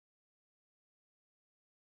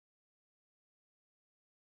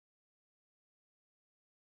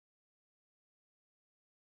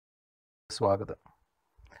സ്വാഗതം.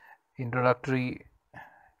 Introductory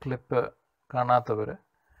clip കാണാത്തവർ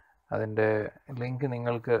അതിൻ്റെ ലിങ്ക്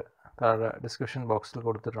നിങ്ങൾക്ക് താഴെ ഡിസ്ക്രിപ്ഷൻ ബോക്സിൽ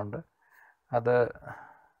കൊടുത്തിട്ടുണ്ട്. അത്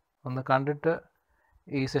ഒന്ന് കണ്ടിട്ട്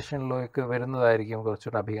ഈ സെഷനിലേക്ക് വരുന്നതായിരിക്കും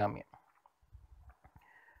കുറച്ചുകൂടെ അഭികാമ്യം.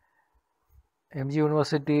 MG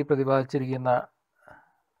university പ്രതിപാദിച്ചിരിക്കുന്ന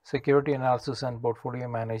security analysis and portfolio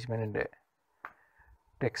മാനേജ്മെൻറ്റിൻ്റെ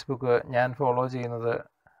text book ഞാൻ ഫോളോ ചെയ്യുന്നത്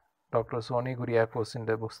ഡോക്ടർ സോണി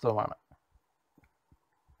കുര്യാക്കോസിൻ്റെ പുസ്തകമാണ്.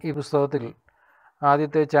 ഈ പുസ്തകത്തിൽ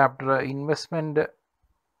ആദ്യത്തെ ചാപ്റ്റർ ഇൻവെസ്റ്റ്മെൻറ്റ്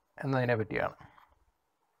എന്നതിനെ പറ്റിയാണ്.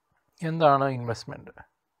 എന്താണ് ഇൻവെസ്റ്റ്മെൻറ്റ്?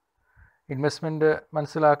 ഇൻവെസ്റ്റ്മെൻറ്റ്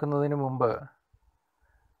മനസ്സിലാക്കുന്നതിന് മുമ്പ്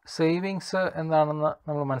സേവിങ്സ് എന്താണെന്ന്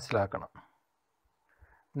നമ്മൾ മനസ്സിലാക്കണം.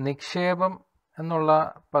 നിക്ഷേപം എന്നുള്ള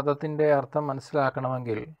പദത്തിൻ്റെ അർത്ഥം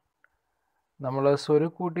മനസ്സിലാക്കണമെങ്കിൽ നമ്മൾ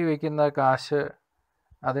സ്വരുക്കൂട്ടി വയ്ക്കുന്ന കാശ്,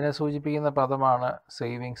 അതിനെ സൂചിപ്പിക്കുന്ന പദമാണ്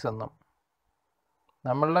സേവിങ്സ് എന്നും.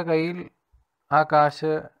 നമ്മളുടെ കയ്യിൽ ആ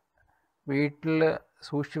കാശ് വീട്ടിൽ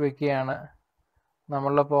സൂക്ഷിച്ചു വയ്ക്കുകയാണ്,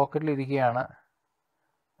 നമ്മളുടെ പോക്കറ്റിലിരിക്കുകയാണ്,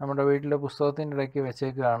 നമ്മുടെ വീട്ടിലെ പുസ്തകത്തിൻ്റെ ഇടയ്ക്ക്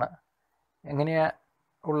വെച്ചേക്കുകയാണ്. എങ്ങനെയാ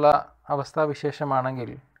ഉള്ള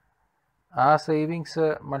അവസ്ഥാവിശേഷമാണെങ്കിൽ ആ സേവിങ്സ്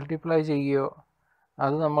മൾട്ടിപ്ലൈ ചെയ്യുകയോ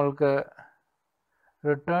അത് നമ്മൾക്ക്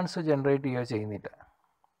റിട്ടേൺസ് ജനറേറ്റ് ചെയ്യുകയോ ചെയ്യുന്നില്ല.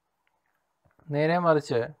 നേരെ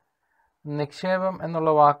മറിച്ച് നിക്ഷേപം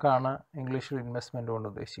എന്നുള്ള വാക്കാണ് ഇംഗ്ലീഷിൽ ഇൻവെസ്റ്റ്മെൻറ്റ് കൊണ്ട്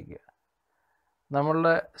ഉദ്ദേശിക്കുക.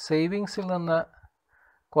 നമ്മളുടെ സേവിങ്സിൽ നിന്ന്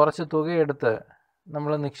കുറച്ച് തുകയെടുത്ത്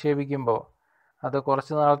നമ്മൾ നിക്ഷേപിക്കുമ്പോൾ അത്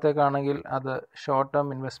കുറച്ച് നാളത്തേക്കാണെങ്കിൽ അത് ഷോർട്ട് ടേം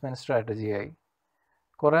ഇൻവെസ്റ്റ്മെൻറ്റ് സ്ട്രാറ്റജിയായി,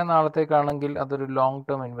 കുറേ നാളത്തേക്കാണെങ്കിൽ അതൊരു ലോങ്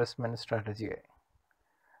ടേം ഇൻവെസ്റ്റ്മെൻറ്റ് സ്ട്രാറ്റജിയായി.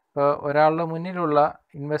 ഇപ്പോൾ ഒരാളുടെ മുന്നിലുള്ള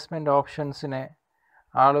ഇൻവെസ്റ്റ്മെൻറ്റ് ഓപ്ഷൻസിനെ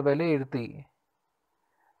ആൾ വിലയിരുത്തി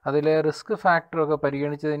അതിലെ റിസ്ക് ഫാക്ടറൊക്കെ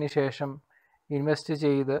പരിഗണിച്ചതിന് ശേഷം ഇൻവെസ്റ്റ്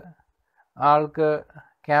ചെയ്ത് ആൾക്ക്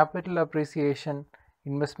ക്യാപിറ്റൽ അപ്രീസിയേഷൻ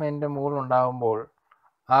ഇൻവെസ്റ്റ്മെൻറ്റിൻ്റെ മുകളിലുണ്ടാകുമ്പോൾ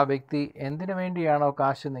ആ വ്യക്തി എന്തിനു വേണ്ടിയാണോ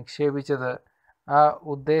കാശ് നിക്ഷേപിച്ചത് ആ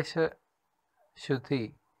ഉദ്ദേശശുദ്ധി,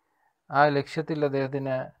 ആ ലക്ഷ്യത്തിൽ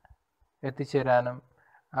അദ്ദേഹത്തിന് എത്തിച്ചേരാനും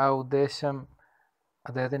ആ ഉദ്ദേശം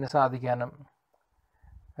അദ്ദേഹത്തിന് സാധിക്കാനും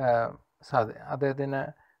അദ്ദേഹത്തിന്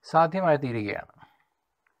സാധ്യമായി തീരുകയാണ്.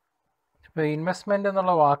 ഇപ്പോൾ ഇൻവെസ്റ്റ്മെൻ്റ്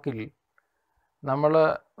എന്നുള്ള വാക്കിൽ നമ്മൾ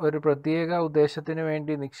ഒരു പ്രത്യേക ഉദ്ദേശത്തിന്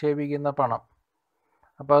വേണ്ടി നിക്ഷേപിക്കുന്ന പണം,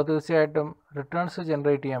 അപ്പോൾ അത് തീർച്ചയായിട്ടും റിട്ടേൺസ്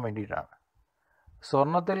ജനറേറ്റ് ചെയ്യാൻ വേണ്ടിയിട്ടാണ്.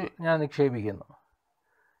 സ്വർണത്തിൽ ഞാൻ നിക്ഷേപിക്കുന്നു,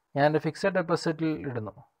 ഞാൻ എൻ്റെ ഫിക്സഡ് ഡെപ്പോസിറ്റിൽ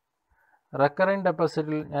ഇടുന്നു, റെക്കറിങ്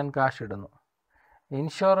ഡെപ്പോസിറ്റിൽ ഞാൻ കാശ് ഇടുന്നു,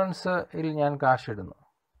 ഇൻഷുറൻസിൽ ഞാൻ കാശ് ഇടുന്നു,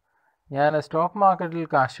 ഞാൻ സ്റ്റോക്ക് മാർക്കറ്റിൽ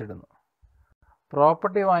കാശ് ഇടുന്നു,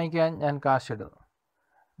 പ്രോപ്പർട്ടി വാങ്ങിക്കാൻ ഞാൻ കാശ് ഇടുന്നു,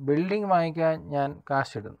 ബിൽഡിംഗ് വാങ്ങിക്കാൻ ഞാൻ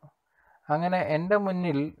കാശ് ഇടുന്നു. അങ്ങനെ എൻ്റെ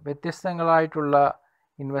മുന്നിൽ വ്യത്യസ്തങ്ങളായിട്ടുള്ള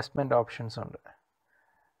ഇൻവെസ്റ്റ്മെൻറ്റ് ഓപ്ഷൻസ് ഉണ്ട്.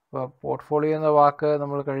 ഇപ്പോൾ പോർട്ട്ഫോളിയോ എന്ന വാക്ക്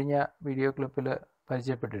നമ്മൾ കഴിഞ്ഞ video ക്ലിപ്പിൽ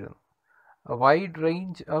പരിചയപ്പെട്ടിരുന്നു. A wide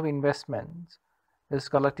range of investments is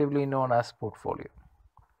collectively known as portfolio.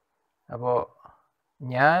 അപ്പോൾ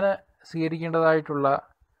ഞാൻ സ്വീകരിക്കേണ്ടതായിട്ടുള്ള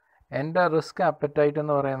എൻ്റെ റിസ്ക് അപ്പറ്റൈറ്റ്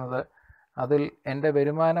എന്ന് പറയുന്നത് അതിൽ എൻ്റെ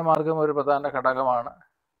വരുമാന മാർഗം ഒരു പ്രധാന ഘടകമാണ്.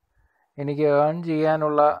 എനിക്ക് ഏൺ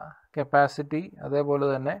ചെയ്യാനുള്ള കപ്പാസിറ്റി, അതേപോലെ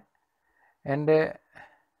തന്നെ എൻ്റെ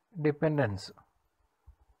ഡിപ്പെൻഡൻസ്,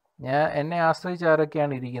 എന്നെ ആശ്രയിച്ച്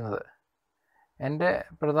ആരൊക്കെയാണ് ഇരിക്കുന്നത്, എൻ്റെ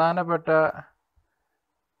പ്രധാനപ്പെട്ട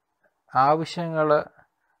ആവശ്യങ്ങൾ,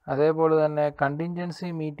 അതേപോലെ തന്നെ കണ്ടിൻജൻസി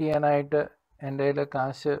മീറ്റ് ചെയ്യാനായിട്ട് എൻ്റെ കയ്യിൽ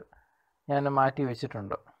കാശ് ഞാൻ മാറ്റി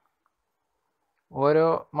വെച്ചിട്ടുണ്ട്. ഓരോ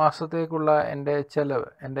മാസത്തേക്കുള്ള എൻ്റെ ചിലവ്,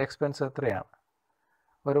 എൻ്റെ എക്സ്പെൻസ് എത്രയാണ്,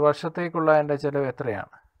 ഒരു വർഷത്തേക്കുള്ള എൻ്റെ ചിലവ്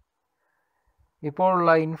എത്രയാണ്.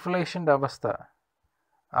 ഇപ്പോഴുള്ള ഇൻഫ്ലേഷൻ്റെ അവസ്ഥ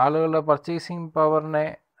ആളുകളുടെ പർച്ചേസിങ് പവറിനെ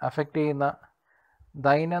അഫക്റ്റ് ചെയ്യുന്ന,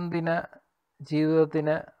 ദൈനംദിന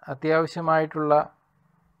ജീവിതത്തിന് അത്യാവശ്യമായിട്ടുള്ള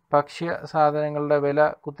ഭക്ഷ്യ സാധനങ്ങളുടെ വില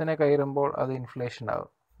കുത്തനെ കയറുമ്പോൾ അത് ഇൻഫ്ലേഷൻ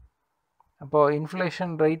ആകും. അപ്പോൾ ഇൻഫ്ലേഷൻ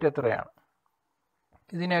റേറ്റ് എത്രയാണ്,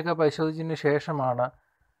 ഇതിനെയൊക്കെ പരിശോധിച്ചതിന് ശേഷമാണ്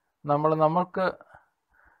നമ്മൾ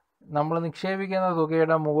നിക്ഷേപിക്കുന്ന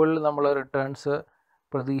തുകയുടെ മുകളിൽ നമ്മൾ റിട്ടേൺസ്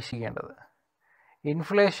പ്രതീക്ഷിക്കേണ്ടത്.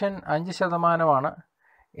 ഇൻഫ്ലേഷൻ 5%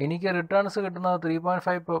 എനിക്ക് റിട്ടേൺസ് കിട്ടുന്നത്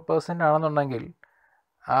 3.5% ആണെന്നുണ്ടെങ്കിൽ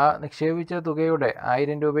ആ നിക്ഷേപിച്ച തുകയുടെ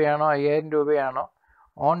 1000 രൂപയാണോ 5000 രൂപയാണോ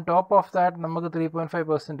ഓൺ ടോപ്പ് ഓഫ് ദാറ്റ് നമുക്ക്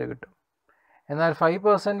 3.5% കിട്ടും. എന്നാൽ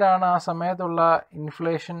 5% ആണ് ആ സമയത്തുള്ള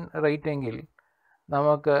ഇൻഫ്ലേഷൻ റേറ്റ് എങ്കിൽ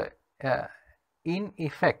നമുക്ക് ഇൻ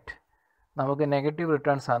ഇഫക്റ്റ് നമുക്ക് നെഗറ്റീവ്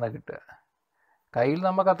റിട്ടേൺസ് ആണ് കിട്ടുക. കയ്യിൽ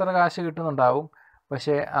നമുക്ക് അത്ര കാശ് കിട്ടുന്നുണ്ടാവും,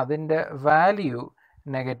 പക്ഷേ അതിൻ്റെ വാല്യൂ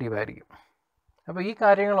നെഗറ്റീവായിരിക്കും. അപ്പോൾ ഈ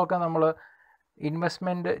കാര്യങ്ങളൊക്കെ നമ്മൾ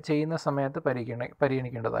ഇൻവെസ്റ്റ്മെൻറ്റ് ചെയ്യുന്ന സമയത്ത്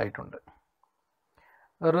പരിഗണിക്കേണ്ടതായിട്ടുണ്ട്.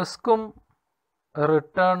 റിസ്ക്കും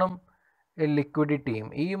റിട്ടേണും ലിക്വിഡിറ്റിയും,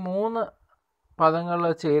 ഈ 3 പദങ്ങൾ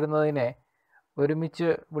ചേരുന്നതിനെ ഒരുമിച്ച്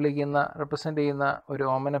റെപ്രസെൻ്റ് ചെയ്യുന്ന ഒരു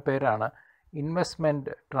ഓമന പേരാണ്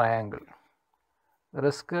ഇൻവെസ്റ്റ്മെൻറ്റ് ട്രയാങ്കിൾ.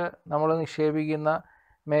 റിസ്ക് നമ്മൾ നിക്ഷേപിക്കുന്ന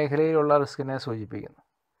മേഖലയിലുള്ള റിസ്കിനെ സൂചിപ്പിക്കുന്നു.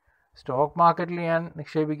 സ്റ്റോക്ക് മാർക്കറ്റിൽ ഞാൻ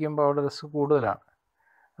നിക്ഷേപിക്കുമ്പോൾ അവിടെ റിസ്ക് കൂടുതലാണ്.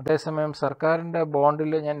 അതേസമയം സർക്കാരിൻ്റെ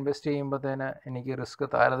ബോണ്ടിൽ ഞാൻ ഇൻവെസ്റ്റ് ചെയ്യുമ്പോഴത്തേന് എനിക്ക് റിസ്ക്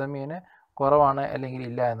താരതമ്യേന കുറവാണ്, അല്ലെങ്കിൽ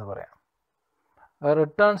ഇല്ല എന്ന് പറയാം.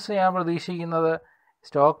 റിട്ടേൺസ് ഞാൻ പ്രതീക്ഷിക്കുന്നത്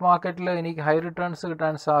സ്റ്റോക്ക് മാർക്കറ്റിൽ എനിക്ക് ഹൈ റിട്ടേൺസ്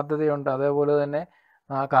കിട്ടാൻ സാധ്യതയുണ്ട്, അതേപോലെ തന്നെ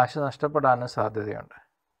കാശ് നഷ്ടപ്പെടാനും സാധ്യതയുണ്ട്.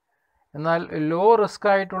 എന്നാൽ ലോ റിസ്ക്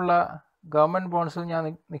ആയിട്ടുള്ള ഗവൺമെൻറ് ബോണ്ട്സിൽ ഞാൻ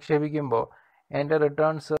നിക്ഷേപിക്കുമ്പോൾ എൻ്റെ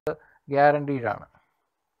റിട്ടേൺസ് ഗ്യാരണ്ടീഡാണ്.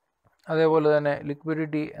 അതേപോലെ തന്നെ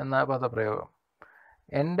ലിക്വിഡിറ്റി എന്ന പദപ്രയോഗം,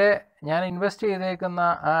 ഞാൻ ഇൻവെസ്റ്റ് ചെയ്തേക്കുന്ന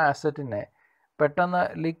ആ അസറ്റിനെ പെട്ടെന്ന്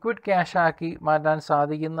ലിക്വിഡ് ക്യാഷാക്കി മാറ്റാൻ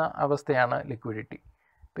സാധിക്കുന്ന അവസ്ഥയാണ് ലിക്വിഡിറ്റി.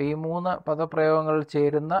 ഇപ്പോൾ ഈ 3 പദപ്രയോഗങ്ങൾ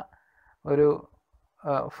ചേരുന്ന ഒരു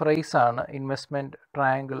ഫ്രേസാണ് ഇൻവെസ്റ്റ്മെൻറ്റ്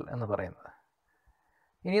ട്രയാങ്കിൾ എന്ന് പറയുന്നത്.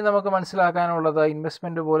 ഇനി നമുക്ക് മനസ്സിലാക്കാനുള്ളത്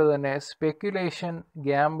ഇൻവെസ്റ്റ്മെൻറ്റ് പോലെ തന്നെ സ്പെക്യുലേഷൻ,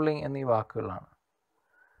 ഗ്യാംബ്ലിംഗ് എന്നീ വാക്കുകളാണ്.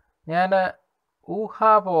 ഞാൻ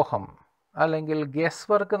ഊഹാപോഹം അല്ലെങ്കിൽ ഗെസ്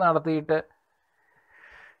വർക്ക് നടത്തിയിട്ട്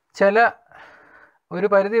ഒരു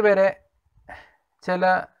പരിധിവരെ ചില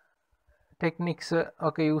ടെക്നിക്സ്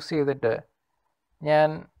ഒക്കെ യൂസ് ചെയ്തിട്ട് ഞാൻ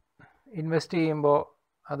ഇൻവെസ്റ്റ് ചെയ്യുമ്പോൾ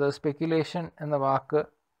അത് സ്പെക്യുലേഷൻ എന്ന വാക്ക്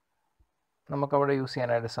നമുക്കവിടെ യൂസ്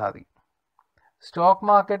ചെയ്യാനായിട്ട് സാധിക്കും. സ്റ്റോക്ക്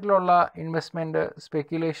മാർക്കറ്റിലുള്ള ഇൻവെസ്റ്റ്മെൻറ്റ്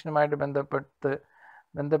സ്പെക്യുലേഷനുമായിട്ട്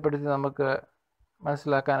ബന്ധപ്പെടുത്തി നമുക്ക്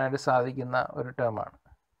മനസ്സിലാക്കാനായിട്ട് സാധിക്കുന്ന ഒരു ടേമാണ്.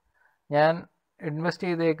 ഞാൻ ഇൻവെസ്റ്റ്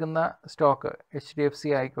ചെയ്തേക്കുന്ന സ്റ്റോക്ക് HDFC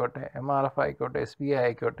ആയിക്കോട്ടെ, MRF ആയിക്കോട്ടെ, SBI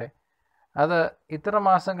ആയിക്കോട്ടെ, അത് ഇത്ര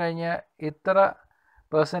മാസം കഴിഞ്ഞ് ഇത്ര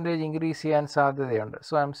 % ഇൻക്രീസ് ചെയ്യാൻ സാധ്യതയുണ്ട്.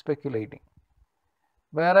 So I M സ്പെക്യുലേറ്റിംഗ്.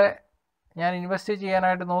 വേറെ ഞാൻ ഇൻവെസ്റ്റ്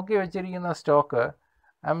ചെയ്യാനായിട്ട് നോക്കി വെച്ചിരിക്കുന്ന stock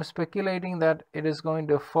I M സ്പെക്യുലേറ്റിംഗ് that it is going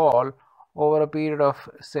to fall over a period of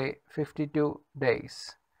say 52 days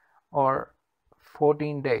or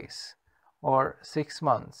 14 days or 6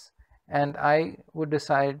 months, and I would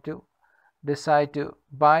decide to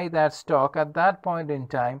buy that stock at that point in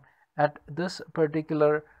time at this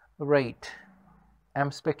particular rate. I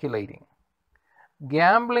am speculating.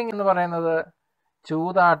 Gambling എന്ന് പറയുന്നത്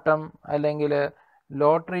ചൂതാട്ടം അല്ലെങ്കിൽ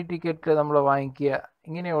lottery ticket നമ്മൾ വാങ്ങിക്കുക,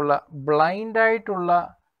 ഇങ്ങനെയുള്ള ബ്ലൈൻഡായിട്ടുള്ള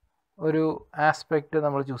ഒരു aspect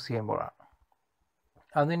നമ്മൾ choose ചെയ്യുമ്പോഴാണ്.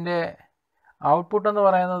 അതിൻ്റെ ഔട്ട്പുട്ട് എന്ന്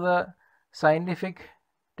പറയുന്നത് സയൻറ്റിഫിക്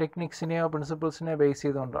ടെക്നിക്സിനെയോ പ്രിൻസിപ്പിൾസിനെയോ ബേസ്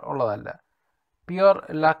ചെയ്തുകൊണ്ട് ഉള്ളതല്ല, പ്യുവർ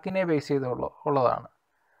ലക്കിനെ ബേസ് ചെയ്തുള്ളതാണ്.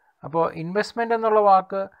 അപ്പോൾ ഇൻവെസ്റ്റ്മെൻറ്റ് എന്നുള്ള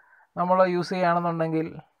വാക്ക് നമ്മൾ യൂസ് ചെയ്യുകയാണെന്നുണ്ടെങ്കിൽ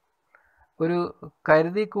ഒരു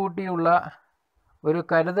കരുതിക്കൂട്ടിയുള്ള ഒരു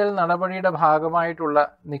കരുതൽ നടപടിയുടെ ഭാഗമായിട്ടുള്ള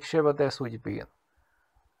നിക്ഷേപത്തെ സൂചിപ്പിക്കുന്നു.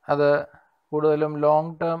 അത് കൂടുതലും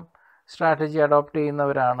ലോങ് ടേം സ്ട്രാറ്റജി അഡോപ്റ്റ്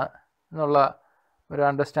ചെയ്യുന്നവരാണ് എന്നുള്ള ഒരു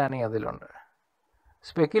അണ്ടർസ്റ്റാൻഡിങ് അതിലുണ്ട്.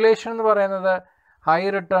 സ്പെക്യുലേഷൻ എന്ന് പറയുന്നത് ഹൈ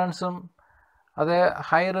റിട്ടേൺസും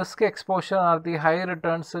ഹൈ റിസ്ക് എക്സ്പോഷർ നടത്തി ഹൈ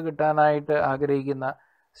റിട്ടേൺസ് കിട്ടാനായിട്ട് ആഗ്രഹിക്കുന്ന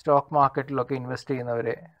സ്റ്റോക്ക് മാർക്കറ്റിലൊക്കെ ഇൻവെസ്റ്റ്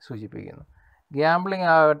ചെയ്യുന്നവരെ സൂചിപ്പിക്കുന്നു. ഗ്യാംബ്ലിംഗ്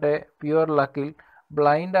ആകട്ടെ പ്യുവർ ലക്കിൽ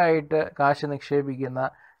ബ്ലൈൻഡായിട്ട് കാശ് നിക്ഷേപിക്കുന്ന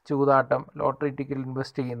ചൂതാട്ടം, ലോട്ടറി ടിക്കറ്റിൽ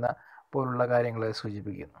ഇൻവെസ്റ്റ് ചെയ്യുന്ന പോലുള്ള കാര്യങ്ങളെ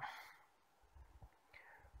സൂചിപ്പിക്കുന്നു.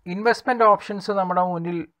 ഇൻവെസ്റ്റ്മെൻറ്റ് ഓപ്ഷൻസ് നമ്മുടെ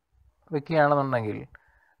മുന്നിൽ വയ്ക്കുകയാണെന്നുണ്ടെങ്കിൽ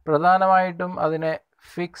പ്രധാനമായിട്ടും അതിനെ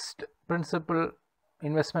fixed principle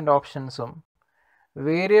investment ഓപ്ഷൻസും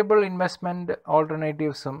variable investment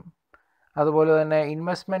ഓൾട്ടർനേറ്റീവ്സും അതുപോലെ തന്നെ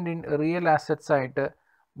ഇൻവെസ്റ്റ്മെൻറ്റ് ഇൻ റിയൽ ആസറ്റ്സ് ആയിട്ട്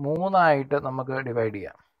 3 നമുക്ക് ഡിവൈഡ്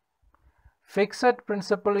ചെയ്യാം. ഫിക്സഡ്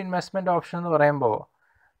പ്രിൻസിപ്പിൾ ഇൻവെസ്റ്റ്മെൻറ്റ് ഓപ്ഷൻ എന്ന് പറയുമ്പോൾ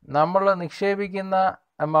നമ്മൾ നിക്ഷേപിക്കുന്ന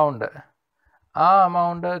ആ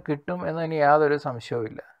എമൗണ്ട് കിട്ടും എന്നതിന് യാതൊരു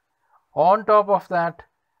സംശയവുമില്ല. ഓൺ ടോപ്പ് ഓഫ് ദാറ്റ്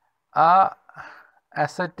ആ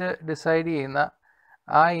അസറ്റ് ഡിസൈഡ് ചെയ്യുന്ന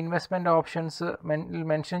ആ ഇൻവെസ്റ്റ്മെൻറ്റ് ഓപ്ഷൻസ്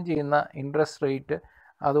മെൻഷൻ ചെയ്യുന്ന ഇൻട്രസ്റ്റ് റേറ്റ്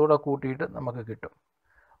അതുകൂടെ കൂട്ടിയിട്ട് നമുക്ക് കിട്ടും.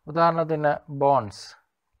 ഉദാഹരണത്തിന് ബോണ്ട്സ്,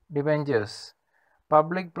 ഡിബെഞ്ചേഴ്സ്,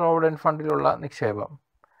 പബ്ലിക് പ്രോവിഡൻറ്റ് ഫണ്ടിലുള്ള നിക്ഷേപം,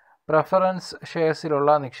 പ്രിഫറൻസ്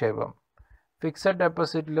ഷെയർസിലുള്ള നിക്ഷേപം, ഫിക്സഡ്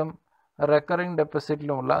ഡെപ്പോസിറ്റിലും റെക്കറിംഗ്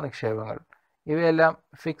ഡെപ്പോസിറ്റിലുമുള്ള നിക്ഷേപങ്ങൾ, ഇവയെല്ലാം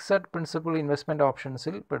ഫിക്സഡ് പ്രിൻസിപ്പിൾ ഇൻവെസ്റ്റ്മെൻറ്റ്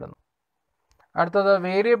ഓപ്ഷൻസിൽ പെടുന്നു. അടുത്തത്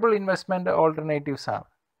വേരിയബിൾ ഇൻവെസ്റ്റ്മെൻറ്റ് ഓൾട്ടർനേറ്റീവ്സ് ആണ്.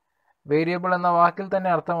 വേരിയബിൾ എന്ന വാക്കിൽ തന്നെ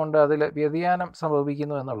അർത്ഥമുണ്ട് അതിൽ വ്യതിയാനം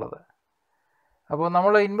സംഭവിക്കുന്നു എന്നുള്ളത്. അപ്പോൾ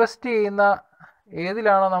നമ്മൾ ഇൻവെസ്റ്റ് ചെയ്യുന്ന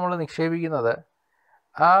ഏതിലാണോ നമ്മൾ നിക്ഷേപിക്കുന്നത്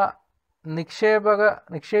ആ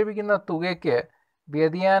നിക്ഷേപിക്കുന്ന തുകയ്ക്ക്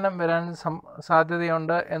വ്യതിയാനം വരാൻ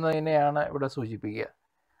സാധ്യതയുണ്ട് എന്നതിനെയാണ് ഇവിടെ സൂചിപ്പിക്കുക.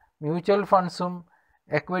 മ്യൂച്വൽ ഫണ്ട്സും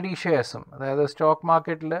എക്വിറ്റി ഷെയർസും, അതായത് സ്റ്റോക്ക്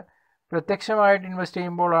മാർക്കറ്റിൽ പ്രത്യക്ഷമായിട്ട് ഇൻവെസ്റ്റ്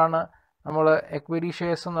ചെയ്യുമ്പോഴാണ് നമ്മൾ എക്വിറ്റി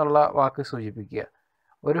ഷെയർസ് എന്നുള്ള വാക്ക് സൂചിപ്പിക്കുക.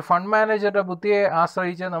 ഒരു ഫണ്ട് മാനേജറുടെ ബുദ്ധിയെ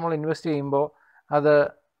ആശ്രയിച്ച് നമ്മൾ ഇൻവെസ്റ്റ് ചെയ്യുമ്പോൾ അത്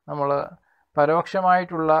നമ്മൾ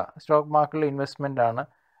പരോക്ഷമായിട്ടുള്ള സ്റ്റോക്ക് മാർക്കറ്റിലെ ഇൻവെസ്റ്റ്മെൻ്റ് ആണ്.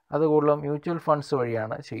 അത് കൂടുതലും മ്യൂച്വൽ ഫണ്ട്സ്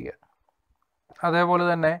വഴിയാണ് ചെയ്യുക. അതേപോലെ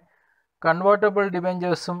തന്നെ കൺവേർട്ടബിൾ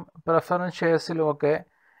ഡിബെഞ്ചേഴ്സും പ്രിഫറൻസ് ഷെയർസിലും ഒക്കെ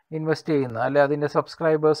ഇൻവെസ്റ്റ് ചെയ്യുന്ന അല്ലെ അതിൻ്റെ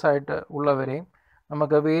സബ്സ്ക്രൈബേഴ്സായിട്ട് ഉള്ളവരെയും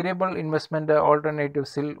നമുക്ക് വേരിയബിൾ ഇൻവെസ്റ്റ്മെൻറ്റ്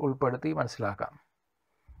ഓൾട്ടർനേറ്റീവ്സിൽ ഉൾപ്പെടുത്തി മനസ്സിലാക്കാം.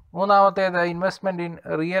 മൂന്നാമത്തേത് ഇൻവെസ്റ്റ്മെൻറ്റ് ഇൻ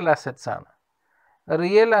റിയൽ അസറ്റ്സ് ആണ്.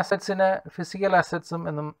 റിയൽ അസറ്റ്സിന് ഫിസിക്കൽ അസറ്റ്സും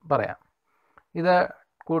എന്നും പറയാം. ഇത്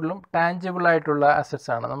കൂടുതലും ടാഞ്ചിബിൾ ആയിട്ടുള്ള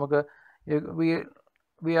അസറ്റ്സ് ആണ്. നമുക്ക്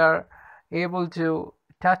V are able to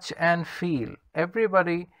touch and feel.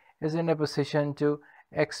 Everybody is in a position to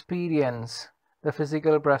experience the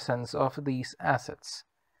physical presence of these assets.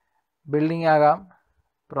 Building ആകാം,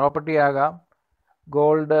 പ്രോപ്പർട്ടി ആകാം,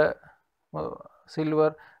 ഗോൾഡ്,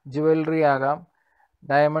 സിൽവർ, ജുവലറി ആകാം,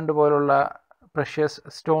 ഡയമണ്ട് പോലുള്ള പ്രഷ്യസ്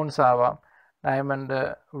സ്റ്റോൺസ് ആവാം, ഡയമണ്ട്,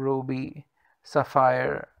 റൂബി,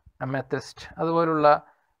 സഫയർ, അമെത്തിസ്റ്റ് അതുപോലുള്ള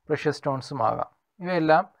precious സ്റ്റോൺസും ആകാം.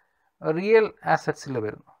 ഇവയെല്ലാം real ആസറ്റ്സിൽ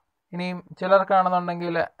വരുന്നു. ഇനിയും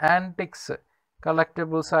ചിലർക്കാണെന്നുണ്ടെങ്കിൽ ആൻറ്റിക്സ്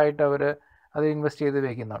കളക്റ്റബിൾസ് ആയിട്ട് അവർ അത് ഇൻവെസ്റ്റ് ചെയ്ത്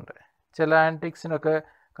വയ്ക്കുന്നുണ്ട്. ചില ആൻറ്റിക്സിനൊക്കെ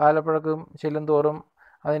കാലപ്പഴക്കം ചെല്ലും തോറും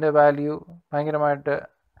അതിൻ്റെ വാല്യൂ ഭയങ്കരമായിട്ട്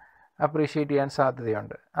അപ്രീഷിയേറ്റ് ചെയ്യാൻ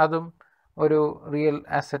സാധ്യതയുണ്ട്. അതും ഒരു റിയൽ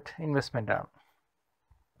ആസറ്റ് ഇൻവെസ്റ്റ്മെൻ്റ് ആണ്.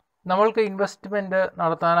 നമ്മൾക്ക് ഇൻവെസ്റ്റ്മെൻറ്റ്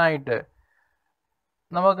നടത്താനായിട്ട്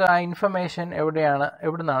നമുക്ക് ആ ഇൻഫർമേഷൻ എവിടെ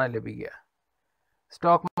നിന്നാണ് ലഭിക്കുക?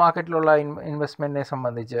 സ്റ്റോക്ക് മാർക്കറ്റിലുള്ള ഇൻവെസ്റ്റ്മെൻറ്റിനെ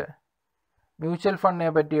സംബന്ധിച്ച്, മ്യൂച്വൽ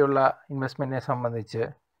ഫണ്ടിനെ പറ്റിയുള്ള ഇൻവെസ്റ്റ്മെൻറ്റിനെ സംബന്ധിച്ച്,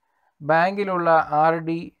 ബാങ്കിലുള്ള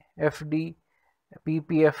RD, FD,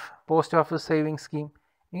 PPF, post office saving scheme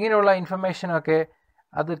ഇങ്ങനെയുള്ള ഇൻഫർമേഷനൊക്കെ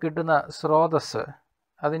അത് കിട്ടുന്ന സ്രോതസ്സ്,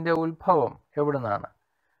 അതിൻ്റെ ഉത്ഭവം എവിടെ നിന്നാണ്?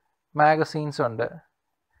 മാഗസീൻസ് ഉണ്ട്,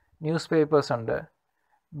 ന്യൂസ് പേപ്പേഴ്സ് ഉണ്ട്,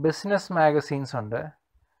 ബിസിനസ് മാഗസീൻസ് ഉണ്ട്,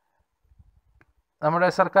 നമ്മുടെ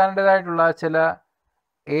സർക്കാരിൻ്റേതായിട്ടുള്ള ചില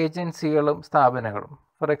ഏജൻസികളും സ്ഥാപനങ്ങളും.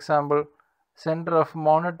 For example centre of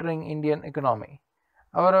monitoring Indian economy,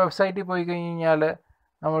 അവരുടെ വെബ്സൈറ്റിൽ പോയി കഴിഞ്ഞാൽ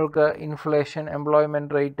നമ്മൾക്ക് ഇൻഫ്ലേഷൻ,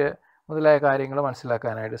 എംപ്ലോയ്മെൻറ്റ് റേറ്റ് മുതലായ കാര്യങ്ങൾ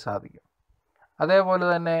മനസ്സിലാക്കാനായിട്ട് സാധിക്കും. അതേപോലെ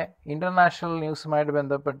തന്നെ ഇൻ്റർനാഷണൽ ന്യൂസുമായിട്ട്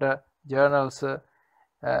ബന്ധപ്പെട്ട് ജേർണൽസ്,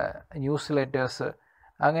 ന്യൂസ് ലെറ്റേഴ്സ്,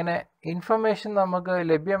 അങ്ങനെ ഇൻഫർമേഷൻ നമുക്ക്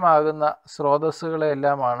ലഭ്യമാകുന്ന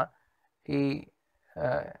സ്രോതസ്സുകളെല്ലാമാണ് ഈ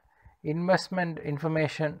ഇൻവെസ്റ്റ്മെൻറ്റ്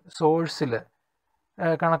ഇൻഫർമേഷൻ സോഴ്സിൽ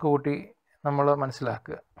കണക്ക് കൂട്ടി നമ്മൾ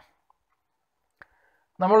മനസ്സിലാക്കുക.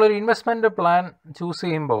 നമ്മളൊരു ഇൻവെസ്റ്റ്മെൻറ്റ് പ്ലാൻ ചൂസ്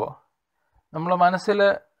ചെയ്യുമ്പോൾ നമ്മൾ മനസ്സിൽ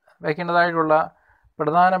വയ്ക്കേണ്ടതായിട്ടുള്ള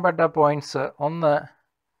പ്രധാനപ്പെട്ട പോയിൻറ്റ്സ്, ഒന്ന്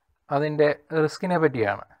അതിൻ്റെ റിസ്കിനെ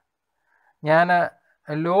പറ്റിയാണ്. ഞാൻ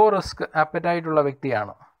ലോ റിസ്ക് ആപ്പറ്റൈറ്റുള്ള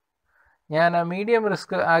വ്യക്തിയാണോ? ഞാൻ മീഡിയം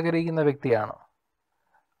റിസ്ക് ആഗ്രഹിക്കുന്ന വ്യക്തിയാണോ?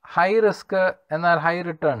 ഹൈ റിസ്ക് എന്നാൽ ഹൈ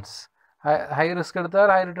റിട്ടേൺസ്, ഹൈ റിസ്ക്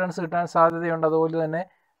എടുത്താൽ ഹൈ റിട്ടേൺസ് കിട്ടാൻ സാധ്യതയുണ്ട്, അതുപോലെ തന്നെ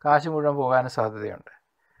കാശ് മുഴുവൻ പോകാനും സാധ്യതയുണ്ട്.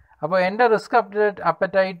 അപ്പോൾ എൻ്റെ റിസ്ക്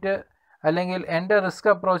അപ്പറ്റൈറ്റ് അല്ലെങ്കിൽ എൻ്റെ റിസ്ക്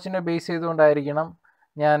അപ്രോച്ചിനെ ബേസ് ചെയ്തുകൊണ്ടായിരിക്കണം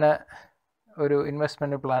ഞാൻ ഒരു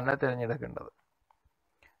ഇൻവെസ്റ്റ്മെൻറ്റ് പ്ലാനെ തിരഞ്ഞെടുക്കേണ്ടത്.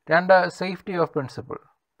 രണ്ട്, സേഫ്റ്റി ഓഫ് പ്രിൻസിപ്പിൾ.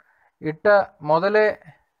 മുതലേ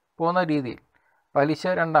പോകുന്ന രീതിയിൽ പലിശ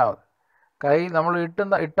രണ്ടാമത്, നമ്മൾ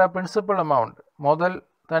ഇട്ട പ്രിൻസിപ്പൽ എമൗണ്ട് മുതൽ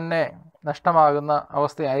തന്നെ നഷ്ടമാകുന്ന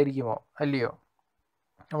അവസ്ഥയായിരിക്കുമോ അല്ലയോ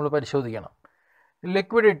നമ്മൾ പരിശോധിക്കണം.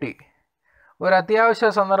 ലിക്വിഡിറ്റി, ഒരു അത്യാവശ്യ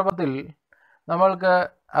സന്ദർഭത്തിൽ നമ്മൾക്ക്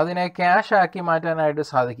അതിനെ ക്യാഷ് ആക്കി മാറ്റാനായിട്ട്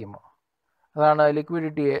സാധിക്കുമോ? അതാണ്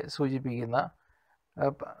ലിക്വിഡിറ്റിയെ സൂചിപ്പിക്കുന്ന.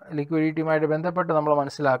 ലിക്വിഡിറ്റിയുമായിട്ട് ബന്ധപ്പെട്ട് നമ്മൾ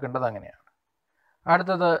മനസ്സിലാക്കേണ്ടത് അങ്ങനെയാണ്.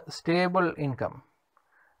 അടുത്തത് സ്റ്റേബിൾ ഇൻകം,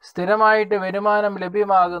 സ്ഥിരമായിട്ട് വരുമാനം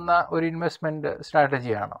ലഭ്യമാകുന്ന ഒരു ഇൻവെസ്റ്റ്മെൻറ്റ്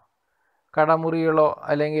സ്ട്രാറ്റജിയാണോ? കടമുറികളോ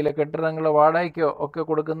അല്ലെങ്കിൽ കെട്ടിടങ്ങളോ വാടകയ്ക്കോ ഒക്കെ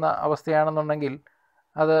കൊടുക്കുന്ന അവസ്ഥയാണെന്നുണ്ടെങ്കിൽ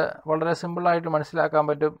അത് വളരെ സിമ്പിളായിട്ട് മനസ്സിലാക്കാൻ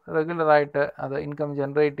പറ്റും. റെഗുലറായിട്ട് അത് ഇൻകം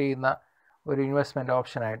ജനറേറ്റ് ചെയ്യുന്ന ഒരു ഇൻവെസ്റ്റ്മെൻറ്റ്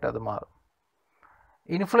ഓപ്ഷനായിട്ട് അത് മാറും.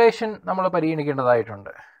 ഇൻഫ്ലേഷൻ നമ്മൾ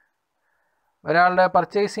പരിഗണിക്കേണ്ടതായിട്ടുണ്ട്. ഒരാളുടെ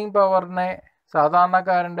പർച്ചേസിങ് പവറിനെ,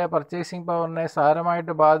 സാധാരണക്കാരൻ്റെ പർച്ചേസിങ് പവറിനെ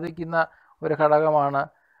സാരമായിട്ട് ബാധിക്കുന്ന ഒരു ഘടകമാണ്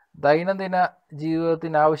ദൈനംദിന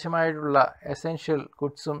ജീവിതത്തിന് ആവശ്യമായിട്ടുള്ള എസെൻഷ്യൽ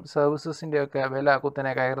ഗുഡ്സും സർവീസസിൻ്റെയൊക്കെ വില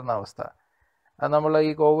കുത്തനെ കയറുന്ന അവസ്ഥ. അത് നമ്മൾ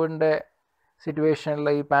ഈ കോവിഡിൻ്റെ സിറ്റുവേഷനിൽ,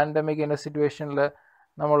 ഈ പാൻഡമിക്കിൻ്റെ സിറ്റുവേഷനിൽ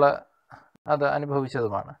നമ്മൾ അത്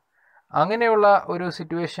അനുഭവിച്ചതുമാണ്. അങ്ങനെയുള്ള ഒരു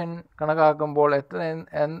സിറ്റുവേഷൻ കണക്കാക്കുമ്പോൾ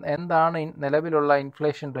എന്താണ് നിലവിലുള്ള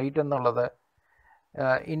ഇൻഫ്ലേഷൻ റേറ്റ് എന്നുള്ളത്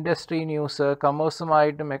ഇൻഡസ്ട്രി ന്യൂസ്,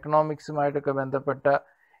 കമേഴ്സുമായിട്ടും എക്കണോമിക്സുമായിട്ടൊക്കെ ബന്ധപ്പെട്ട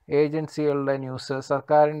ഏജൻസികളുടെ ന്യൂസ്,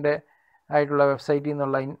 സർക്കാരിൻ്റെ ആയിട്ടുള്ള വെബ്സൈറ്റിൽ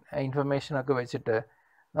നിന്നുള്ള ഇൻഫർമേഷനൊക്കെ വെച്ചിട്ട്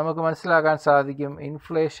നമുക്ക് മനസ്സിലാക്കാൻ സാധിക്കും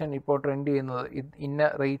ഇൻഫ്ലേഷൻ ഇപ്പോൾ ട്രെൻഡ് ചെയ്യുന്നത് ഇന്ന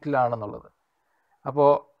റേറ്റിലാണെന്നുള്ളത്.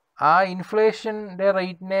 അപ്പോൾ ആ ഇൻഫ്ലേഷൻ്റെ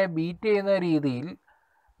റേറ്റിനെ ബീറ്റ് ചെയ്യുന്ന രീതിയിൽ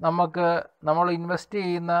നമ്മൾ ഇൻവെസ്റ്റ്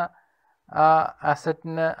ചെയ്യുന്ന ആ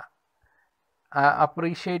അസറ്റിന്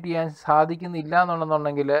അപ്രീഷിയേറ്റ് ചെയ്യാൻ സാധിക്കുന്നില്ല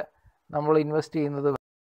എന്നുണ്ടെന്നുണ്ടെങ്കിൽ നമ്മൾ ഇൻവെസ്റ്റ് ചെയ്യുന്നത്